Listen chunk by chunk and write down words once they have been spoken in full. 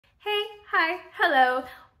Hi, hello,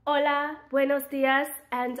 hola, buenos dias,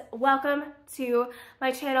 and welcome to my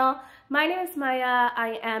channel. My name is Maya.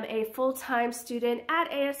 I am a full-time student at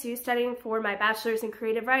ASU studying for my bachelor's in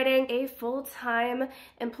creative writing, a full-time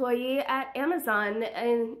employee at Amazon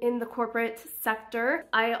in the corporate sector.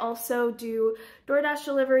 I also do DoorDash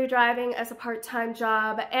delivery driving as a part-time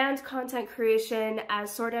job and content creation as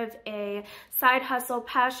sort of a side hustle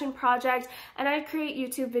passion project, and I create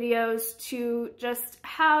YouTube videos to just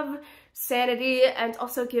have sanity and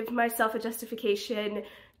also give myself a justification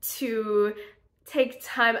to take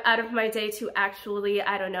time out of my day to actually,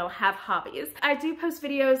 I don't know, have hobbies. I do post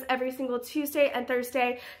videos every single Tuesday and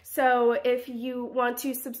Thursday, so if you want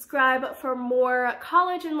to subscribe for more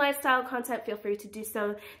college and lifestyle content, feel free to do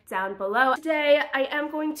so down below. Today, I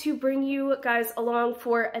am going to bring you guys along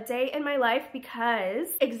for a day in my life because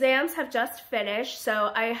exams have just finished,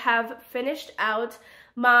 so I have finished out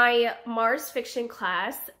my Mars fiction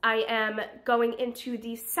class. I am going into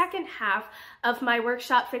the second half of my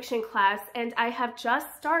workshop fiction class, and I have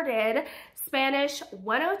just started Spanish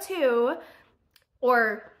 102,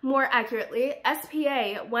 or more accurately,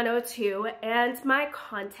 SPA 102, and my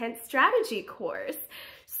content strategy course.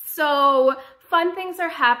 So fun things are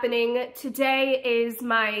happening. Today is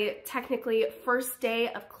my technically first day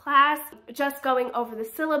of class, just going over the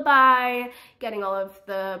syllabi, getting all of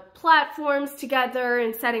the platforms together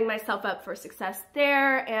and setting myself up for success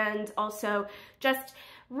there, and also just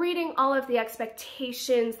reading all of the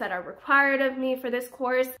expectations that are required of me for this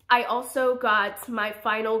course. I also got my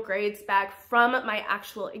final grades back from my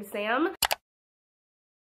actual exam.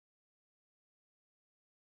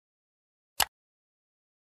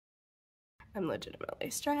 I'm legitimately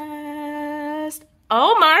stressed.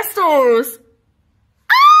 Oh my stars!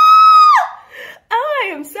 Oh, I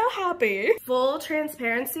am so happy. Full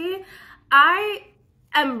transparency, I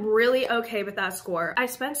am really okay with that score. I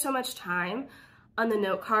spent so much time on the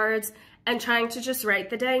note cards and trying to just write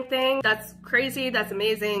the dang thing. That's crazy, that's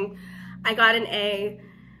amazing. I got an A.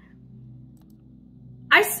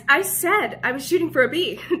 I said I was shooting for a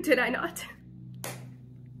B, did I not?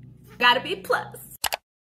 Got a B plus.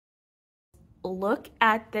 Look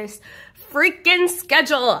at this freaking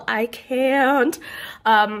schedule. I can't.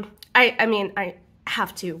 I mean, I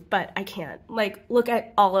have to, but I can't. Like, look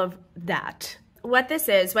at all of that. What this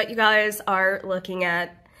is, what you guys are looking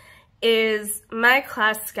at, is my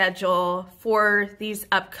class schedule for these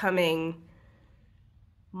upcoming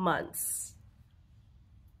months.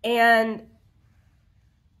 And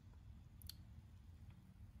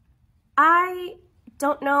I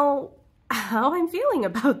don't know how I'm feeling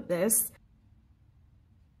about this.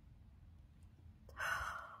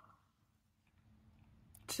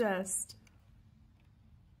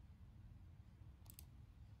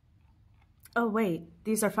 Oh wait,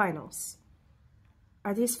 these are finals.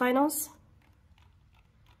 Are these finals?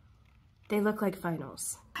 They look like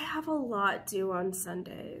finals. I have a lot due on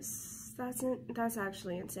Sundays. That's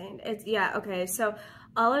actually insane. Yeah, okay, so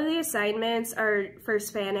all of the assignments are for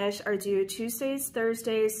Spanish are due Tuesdays,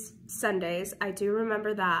 Thursdays, Sundays. I do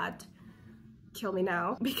remember that. Kill me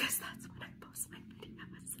now, because that's when I post my videos.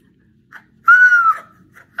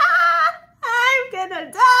 I'm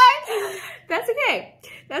gonna die. That's okay.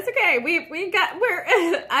 That's okay.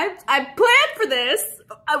 I planned for this.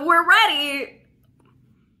 We're ready.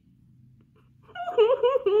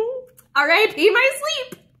 R.I.P. my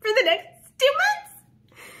sleep for the next 2 months.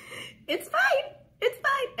 It's fine. It's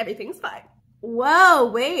fine. Everything's fine.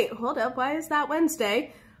 Whoa, wait, hold up. Why is that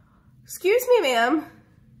Wednesday? Excuse me, ma'am.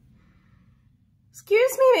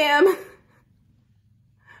 Excuse me, ma'am.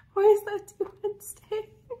 Why is that due Wednesday?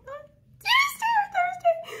 Tuesday or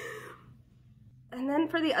Thursday? And then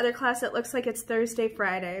for the other class, it looks like it's Thursday,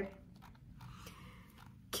 Friday.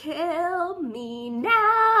 Kill me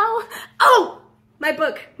now. Oh, my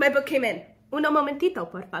book came in. Uno momentito,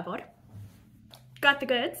 por favor. Got the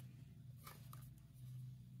goods.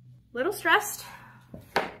 Little stressed.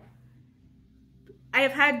 I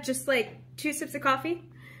have had just like 2 sips of coffee,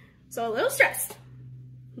 so a little stressed.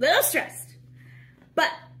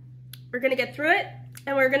 But we're gonna get through it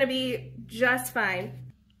and we're gonna be just fine.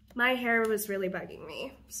 My hair was really bugging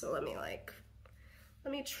me, so let me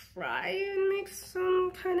try and make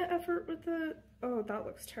some kind of effort with it. Oh, that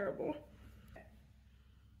looks terrible.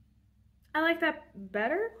 I like that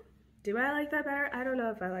better. Do I like that better? I don't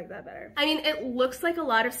know if I like that better. I mean, it looks like a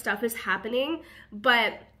lot of stuff is happening,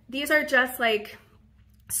 but these are just like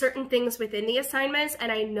certain things within the assignments, and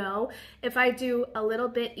I know if I do a little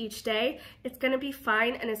bit each day, it's gonna be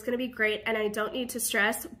fine and it's gonna be great and I don't need to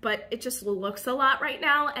stress, but it just looks a lot right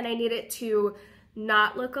now and I need it to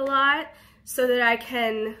not look a lot so that I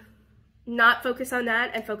can not focus on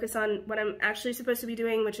that and focus on what I'm actually supposed to be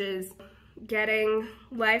doing, which is getting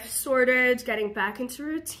life sorted, getting back into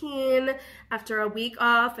routine after a week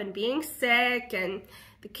off and being sick and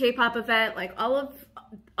the K-pop event, like all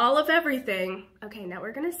of everything. Okay, now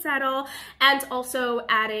we're gonna settle, and also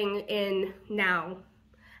adding in now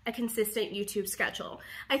a consistent YouTube schedule.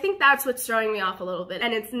 I think that's what's throwing me off a little bit,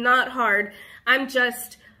 and it's not hard. I'm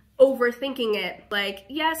just overthinking it. Like,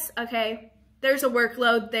 yes, okay, there's a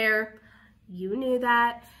workload there. You knew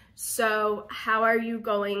that. So how are you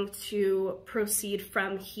going to proceed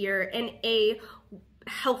from here in a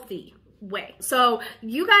healthy way? So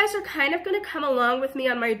you guys are kind of going to come along with me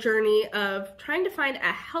on my journey of trying to find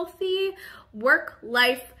a healthy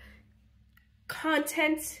work-life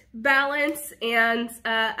content balance, and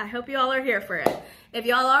I hope you all are here for it. If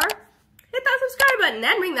y'all are, hit that subscribe button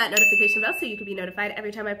and ring that notification bell so you can be notified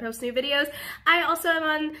every time I post new videos. I also am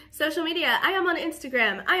on social media. I am on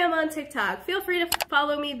Instagram. I am on TikTok. Feel free to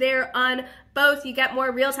follow me there on both. You get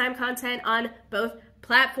more real-time content on both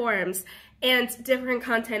platforms and different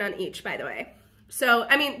content on each, by the way. So,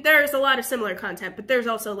 I mean, there's a lot of similar content, but there's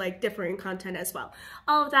also like differing content as well.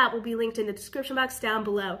 All of that will be linked in the description box down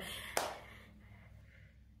below.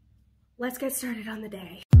 Let's get started on the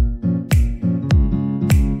day.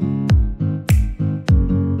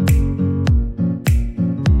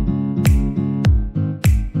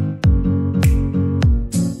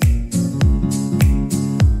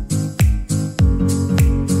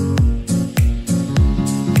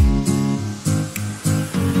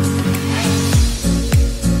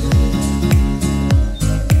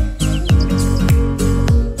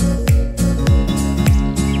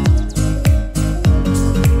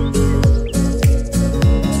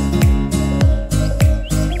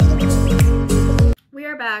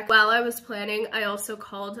 While I was planning, I also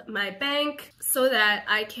called my bank so that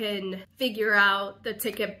I can figure out the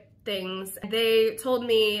ticket things. They told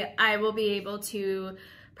me I will be able to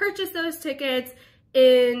purchase those tickets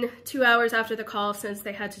in 2 hours after the call, since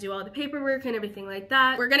they had to do all the paperwork and everything like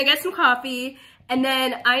that. We're gonna get some coffee, and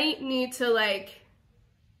then I need to like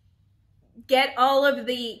get all of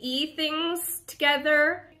the things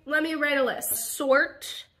together. Let me write a list.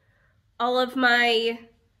 Sort all of my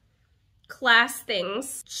class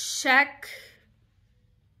things, check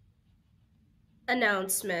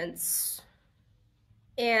announcements,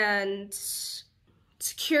 and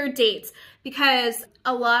secure dates, because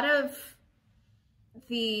a lot of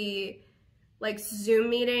the like Zoom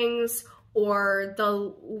meetings or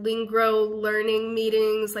the Lingro learning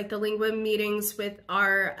meetings, like the Lingua meetings with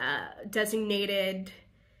our designated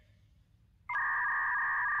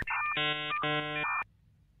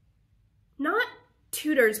not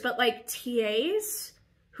tutors, but like TAs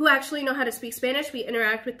who actually know how to speak Spanish. We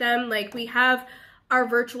interact with them. Like, we have our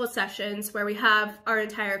virtual sessions where we have our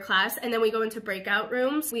entire class, and then we go into breakout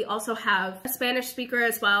rooms. We also have a Spanish speaker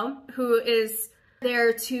as well, who is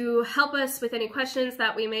there to help us with any questions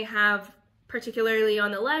that we may have, particularly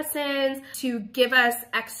on the lessons, to give us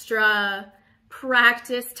extra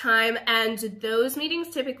practice time. And those meetings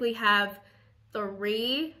typically have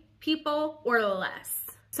 3 people or less.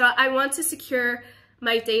 So I want to secure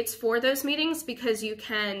my dates for those meetings, because you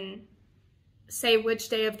can say which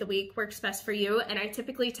day of the week works best for you, and I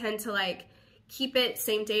typically tend to like keep it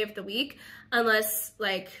same day of the week unless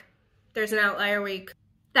like there's an outlier week.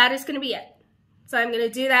 That is gonna be it. So I'm gonna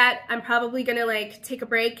do that. I'm probably gonna like take a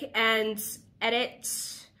break and edit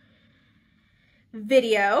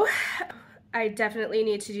video. I definitely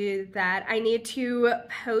need to do that. I need to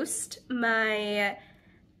post my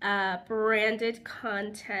branded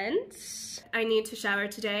content. I need to shower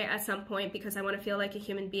today at some point because I want to feel like a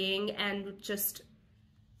human being and just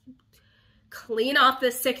clean off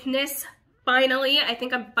the sickness. Finally, I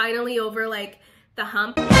think I'm finally over like the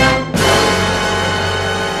hump.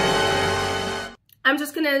 I'm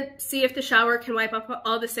just gonna see if the shower can wipe up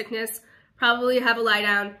all the sickness, probably have a lie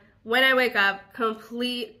down. When I wake up,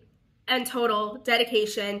 complete and total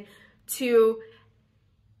dedication to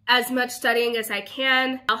as much studying as I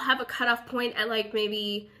can. I'll have a cutoff point at like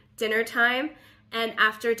maybe dinner time, and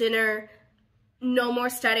after dinner, no more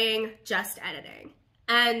studying, just editing.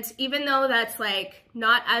 And even though that's like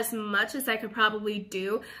not as much as I could probably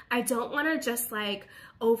do, I don't want to just like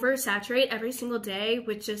oversaturate every single day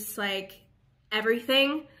with just like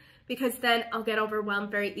everything, because then I'll get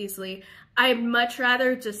overwhelmed very easily. I'd much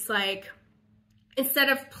rather just like, instead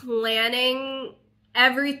of planning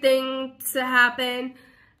everything to happen,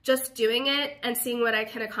 just doing it and seeing what I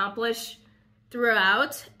can accomplish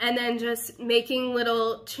throughout, and then just making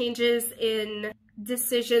little changes in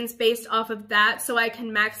decisions based off of that so I can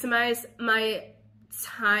maximize my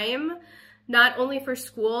time, not only for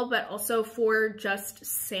school, but also for just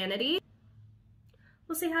sanity.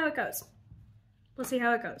 We'll see how it goes. We'll see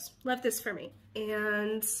how it goes. Love this for me.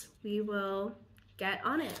 And we will get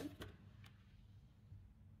on it.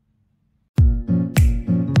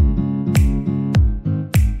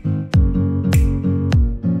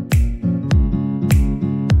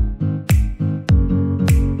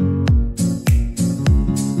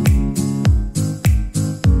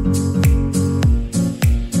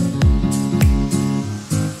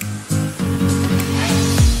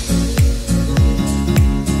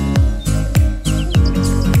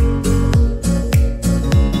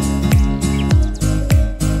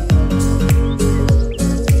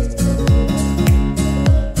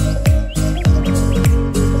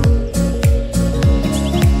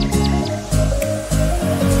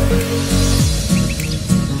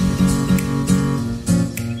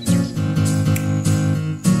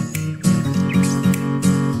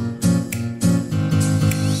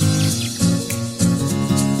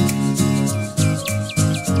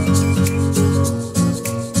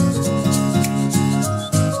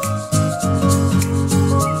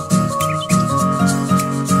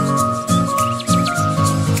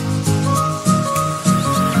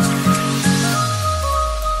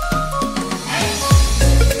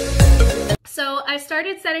 I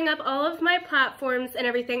started setting up all of my platforms and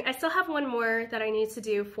everything. I still have one more that I need to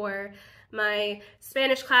do for my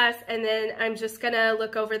Spanish class, and then I'm just gonna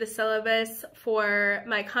look over the syllabus for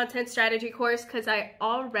my content strategy course because I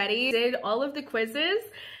already did all of the quizzes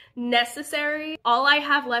necessary. All I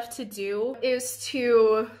have left to do is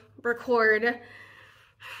to record a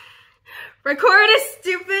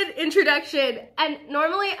stupid introduction. And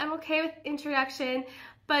normally I'm okay with introduction,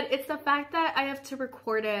 but it's the fact that I have to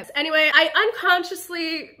record it. Anyway, I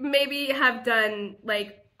unconsciously maybe have done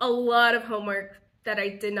like a lot of homework that I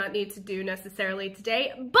did not need to do necessarily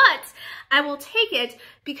today, but I will take it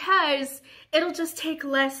because it'll just take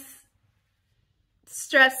less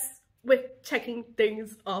stress with checking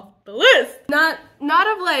things off the list. Not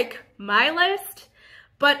of like my list,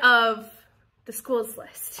 but of the school's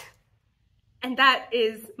list. And that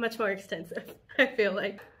is much more extensive, I feel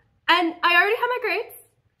like. And I already have my grades.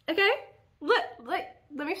 Okay,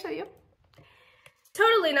 let me show you.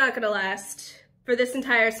 Totally not gonna last for this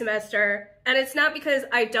entire semester, and it's not because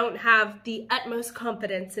I don't have the utmost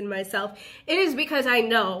confidence in myself. It is because I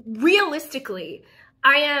know, realistically,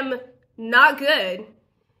 I am not good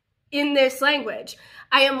in this language.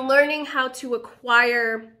 I am learning how to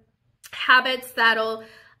acquire habits that'll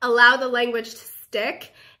allow the language to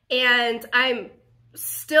stick, and I'm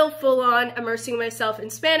still full on immersing myself in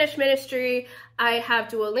Spanish ministry. I have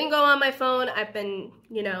Duolingo on my phone. I've been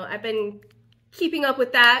keeping up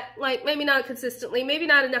with that, like maybe not consistently, maybe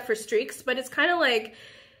not enough for streaks, but it's kind of like,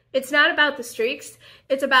 it's not about the streaks.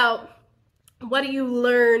 It's about what do you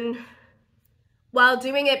learn while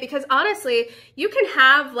doing it, because honestly, you can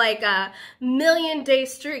have like a million-day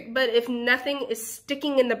streak, but if nothing is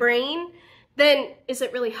sticking in the brain, then is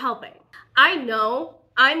it really helping? I know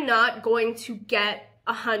I'm not going to get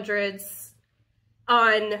 100s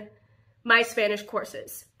on my Spanish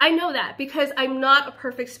courses. I know that because I'm not a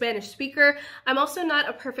perfect Spanish speaker. I'm also not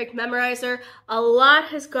a perfect memorizer. A lot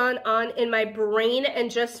has gone on in my brain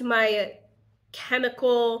and just my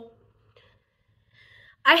chemical.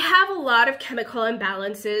 I have a lot of chemical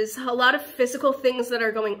imbalances, a lot of physical things that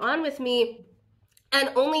are going on with me,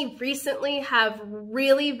 and only recently have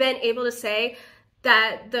really been able to say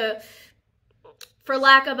that for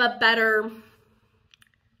lack of a better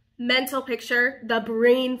mental picture, the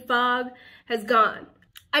brain fog has gone.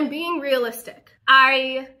 I'm being realistic.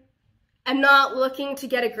 I am not looking to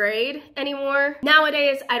get a grade anymore.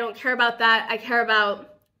 Nowadays, I don't care about that. I care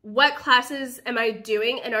about what classes am I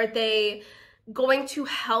doing and are they going to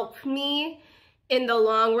help me in the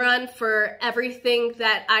long run for everything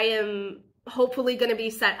that I am hopefully going to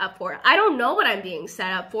be set up for. I don't know what I'm being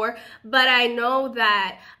set up for, but I know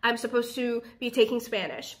that I'm supposed to be taking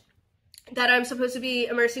Spanish, that I'm supposed to be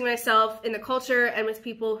immersing myself in the culture and with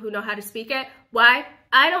people who know how to speak it. Why?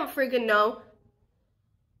 I don't freaking know.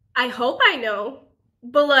 I hope I know,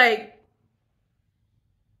 but like,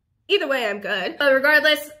 either way, I'm good. But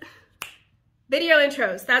regardless, video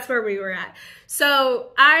intros, that's where we were at.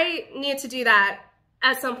 So I need to do that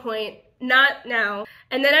at some point, not now.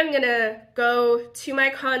 And then I'm gonna go to my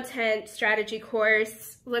content strategy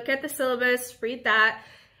course, look at the syllabus, read that,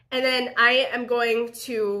 and then I am going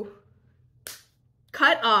to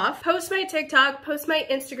cut off, post my TikTok, post my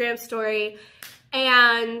Instagram story,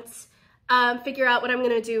 and figure out what I'm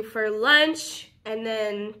gonna do for lunch, and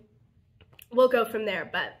then we'll go from there,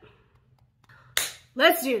 but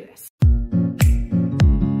let's do this.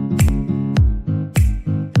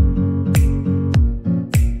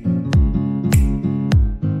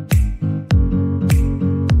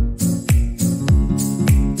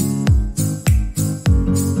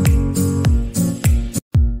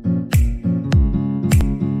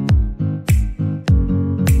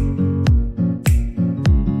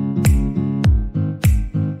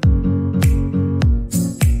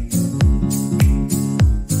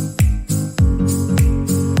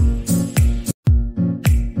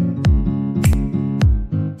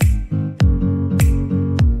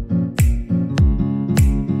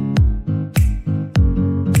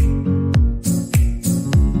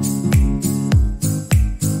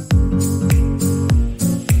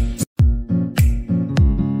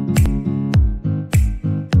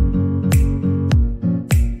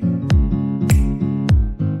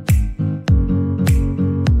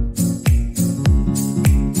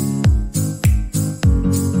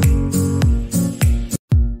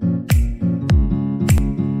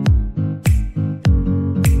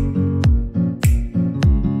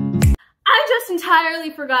 entirely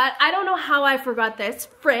forgot. I don't know how I forgot this.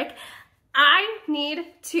 Frick. I need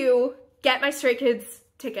to get my Stray Kids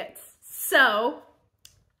tickets. So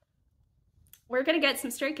we're gonna get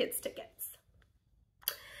some Stray Kids tickets.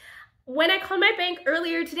 When I called my bank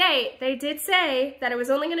earlier today, they did say that it was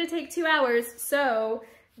only gonna take 2 hours, so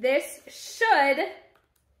this should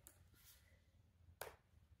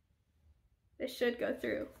go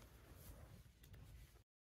through.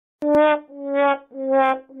 What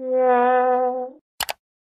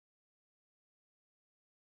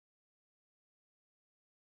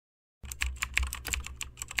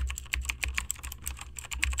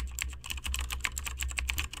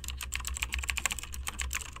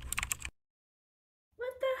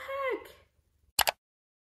the heck?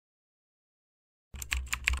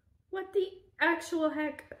 What the actual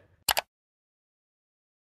heck?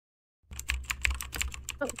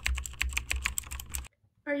 Oh.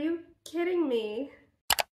 Are you kidding me?